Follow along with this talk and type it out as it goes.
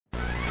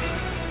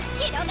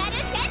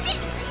Hirogaru Sky.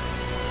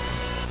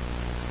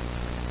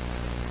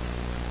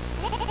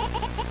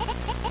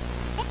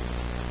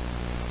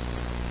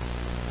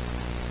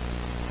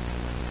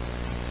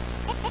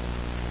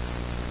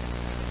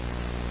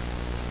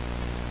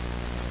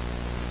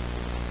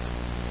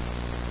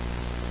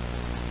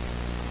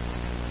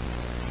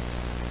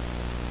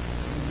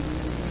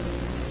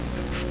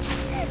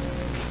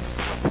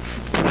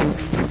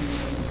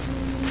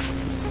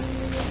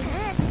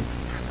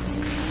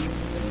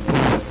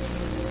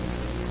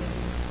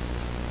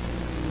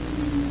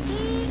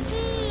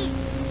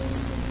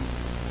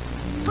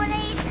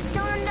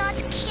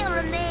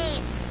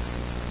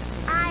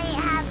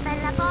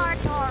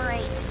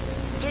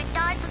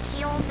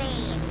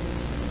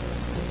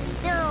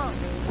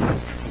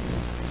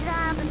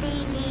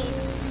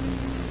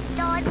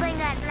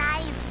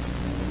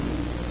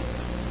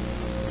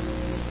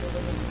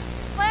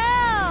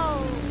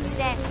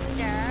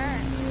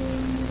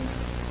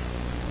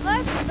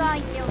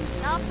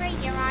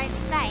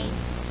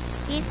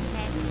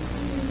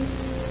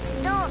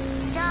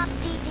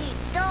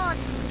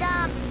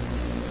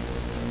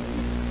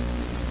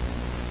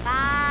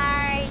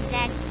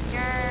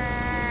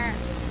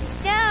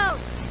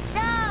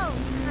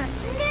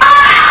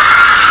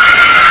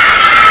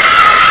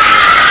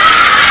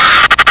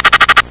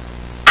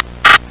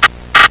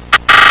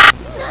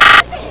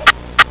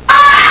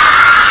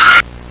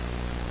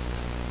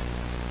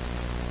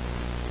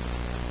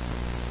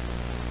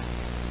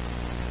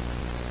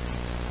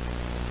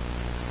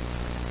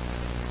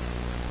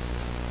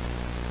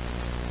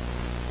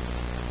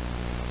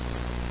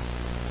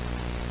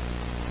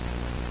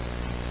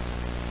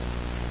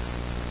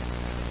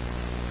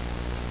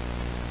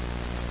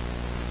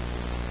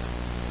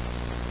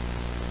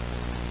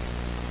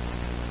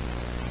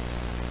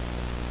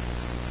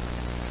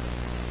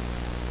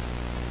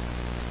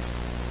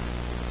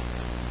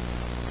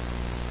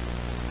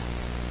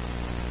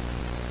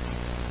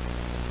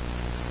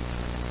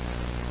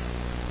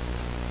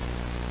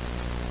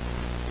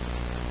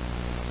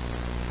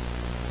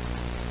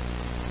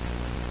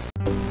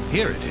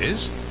 Here it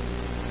is.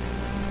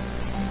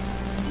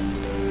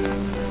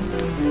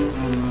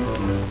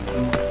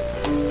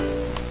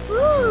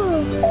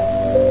 Ooh.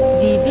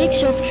 The Big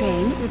Shop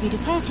train will be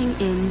departing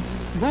in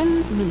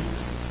 1 minute.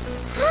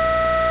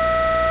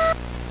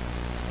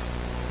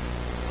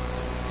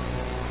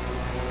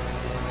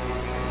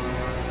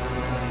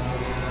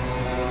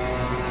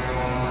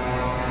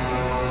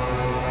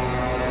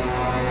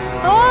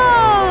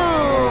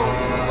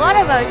 What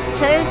are those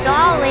two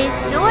dollies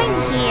doing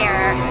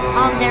here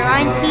on their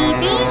own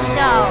TV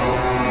show?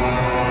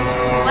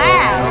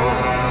 Wow,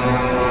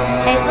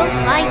 it looks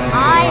like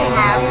I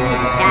have to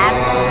stab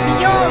all the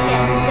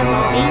organs of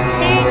all these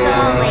two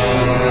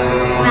dollies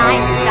when I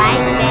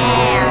strike them.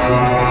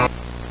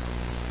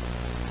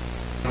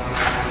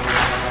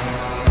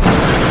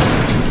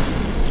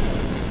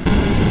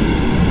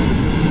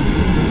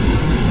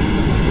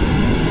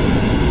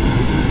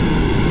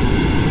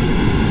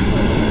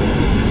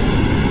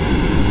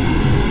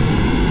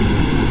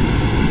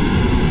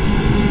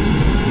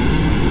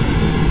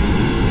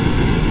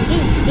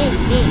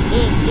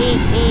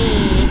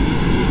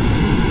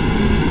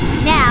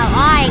 Now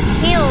I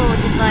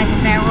killed both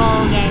of their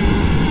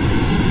organs.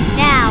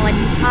 Now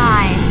it's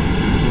time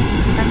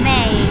for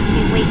me to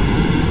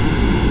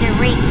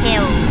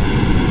re-kill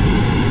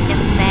the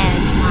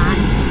third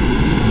one.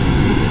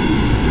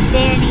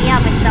 See you on the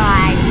other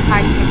side,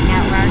 Cartoon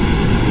Network.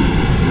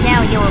 Now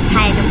you will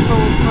pay the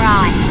full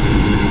price.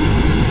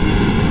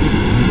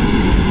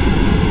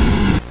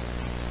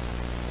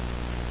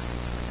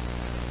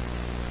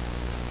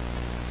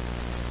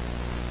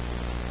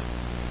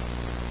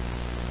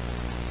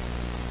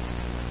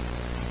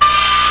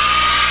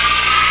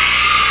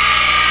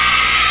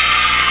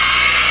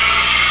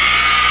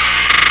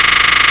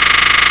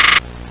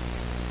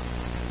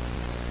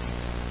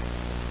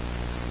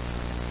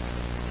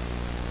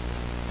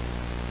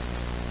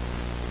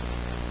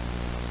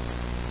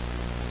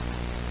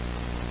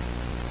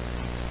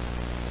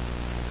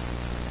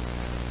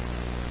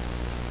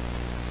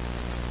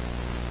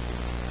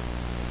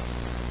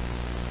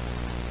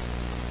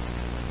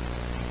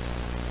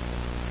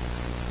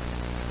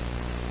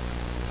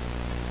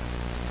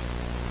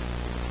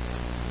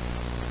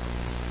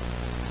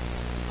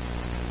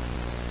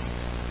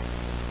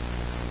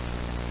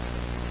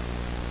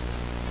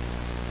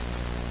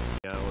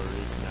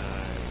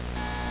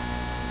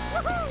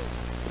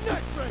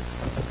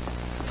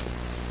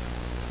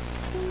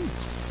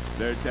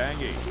 They're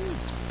tangy.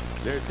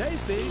 They're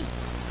tasty.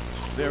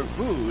 They're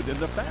food in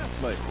the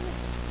fast lane.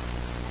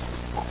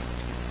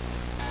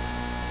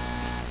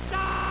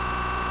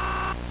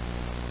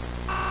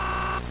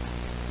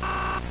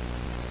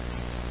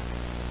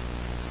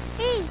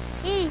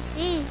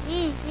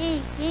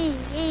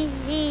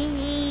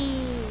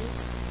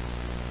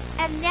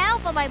 And now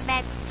for my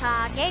next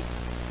target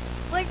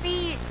would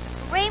be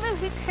Raymond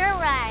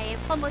Futari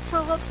from the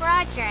Touhou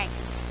project.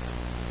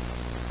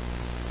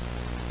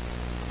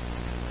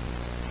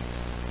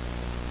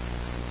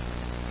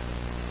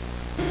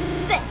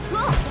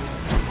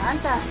 あん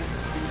た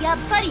やっ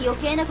ぱり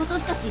余計なこと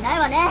しかしない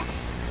わね。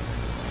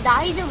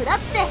大丈夫だっ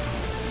て。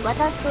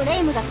私とレ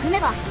イムが組め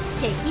ば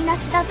敵な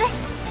しだぜ。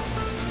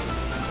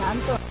ちゃん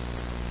と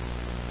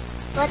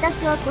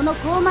私はこの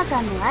高魔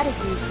館の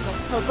主にして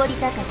誇り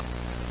たかった。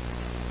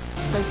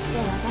そして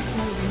私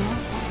の妹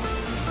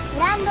グ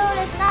ランドー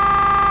ルス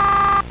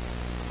カー。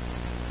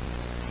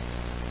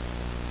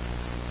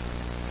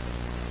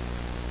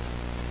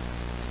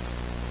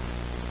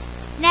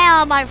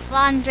Now my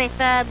laundry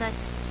firm.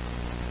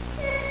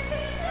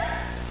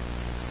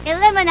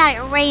 Eliminate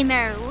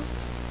Reimu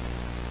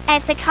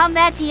as a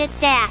combat to your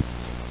death.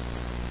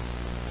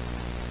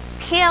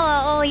 Kill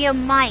all your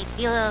might,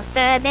 you little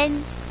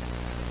vermin.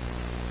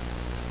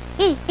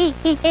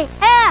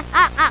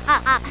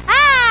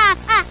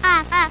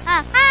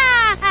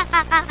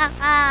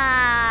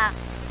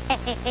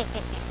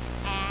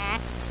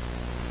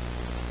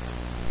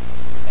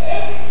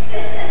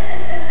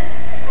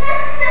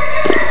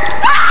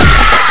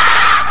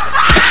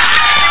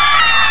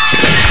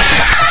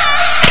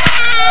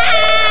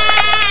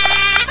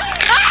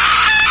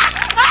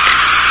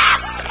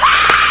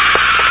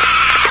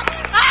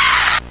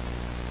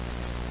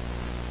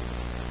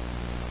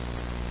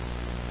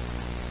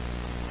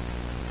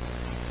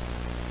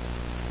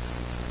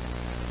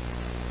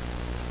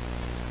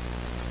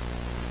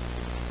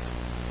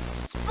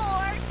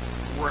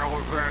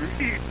 Well then,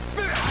 eat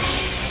this!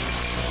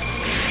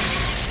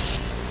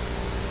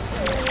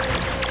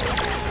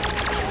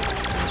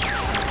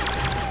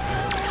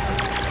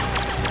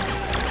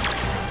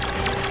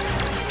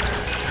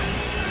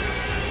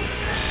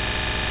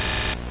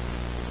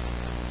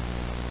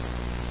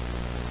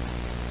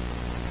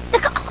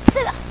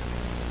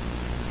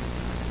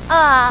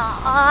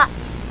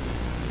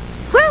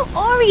 Who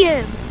are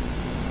you?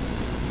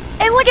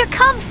 And where'd you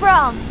come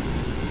from?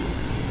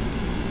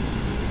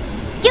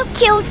 You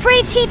killed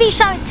 3 TV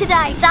shows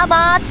today,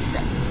 dumbass!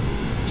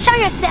 Show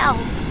yourself!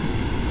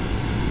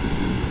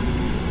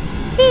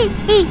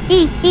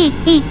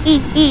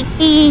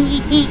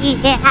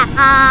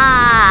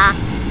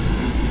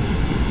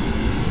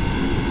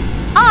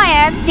 I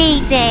am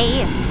Dee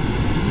Dee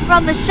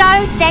from the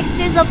show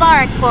Dexter's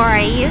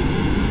Laboratory.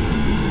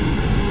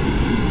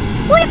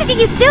 What are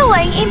you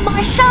doing in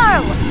my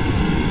show?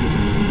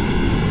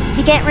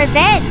 To get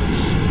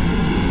revenge.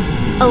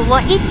 Oh,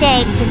 what you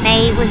did to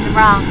me was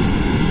wrong.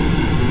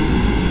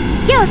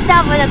 You'll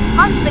suffer the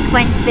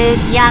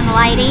consequences, young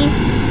lady.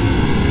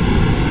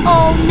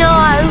 Oh no!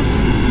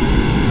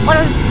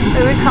 Oh,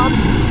 here it comes.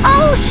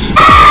 Oh shit!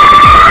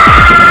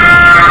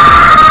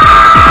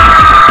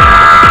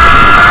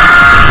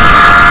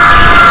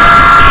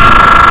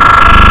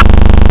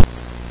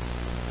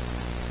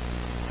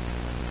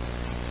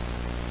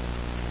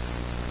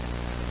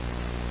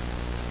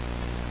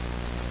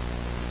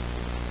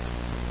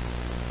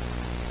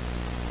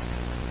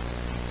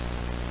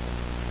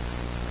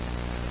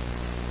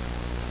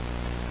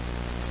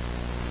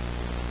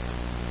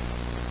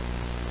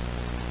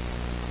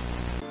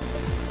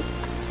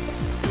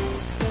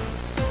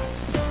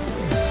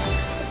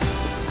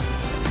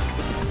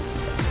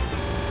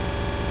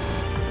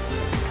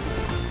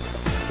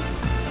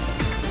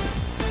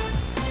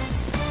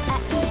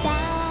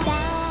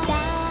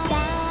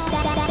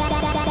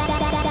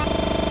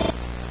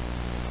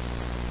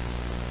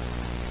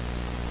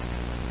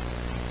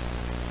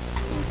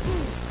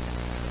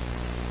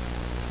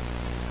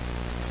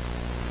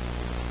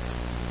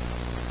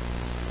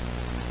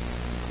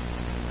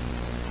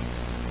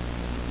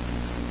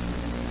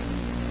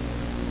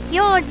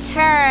 Your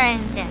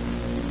turn,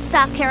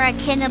 Sakura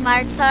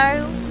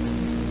Kinomoto.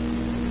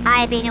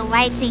 I've been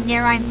awaiting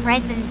your own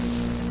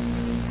presence.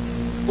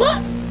 What?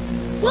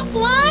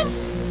 What?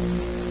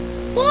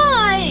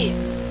 Why?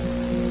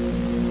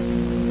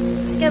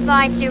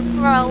 Goodbye to your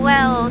cruel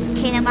world,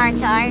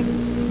 Kinomoto.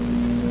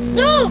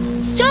 No!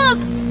 Stop!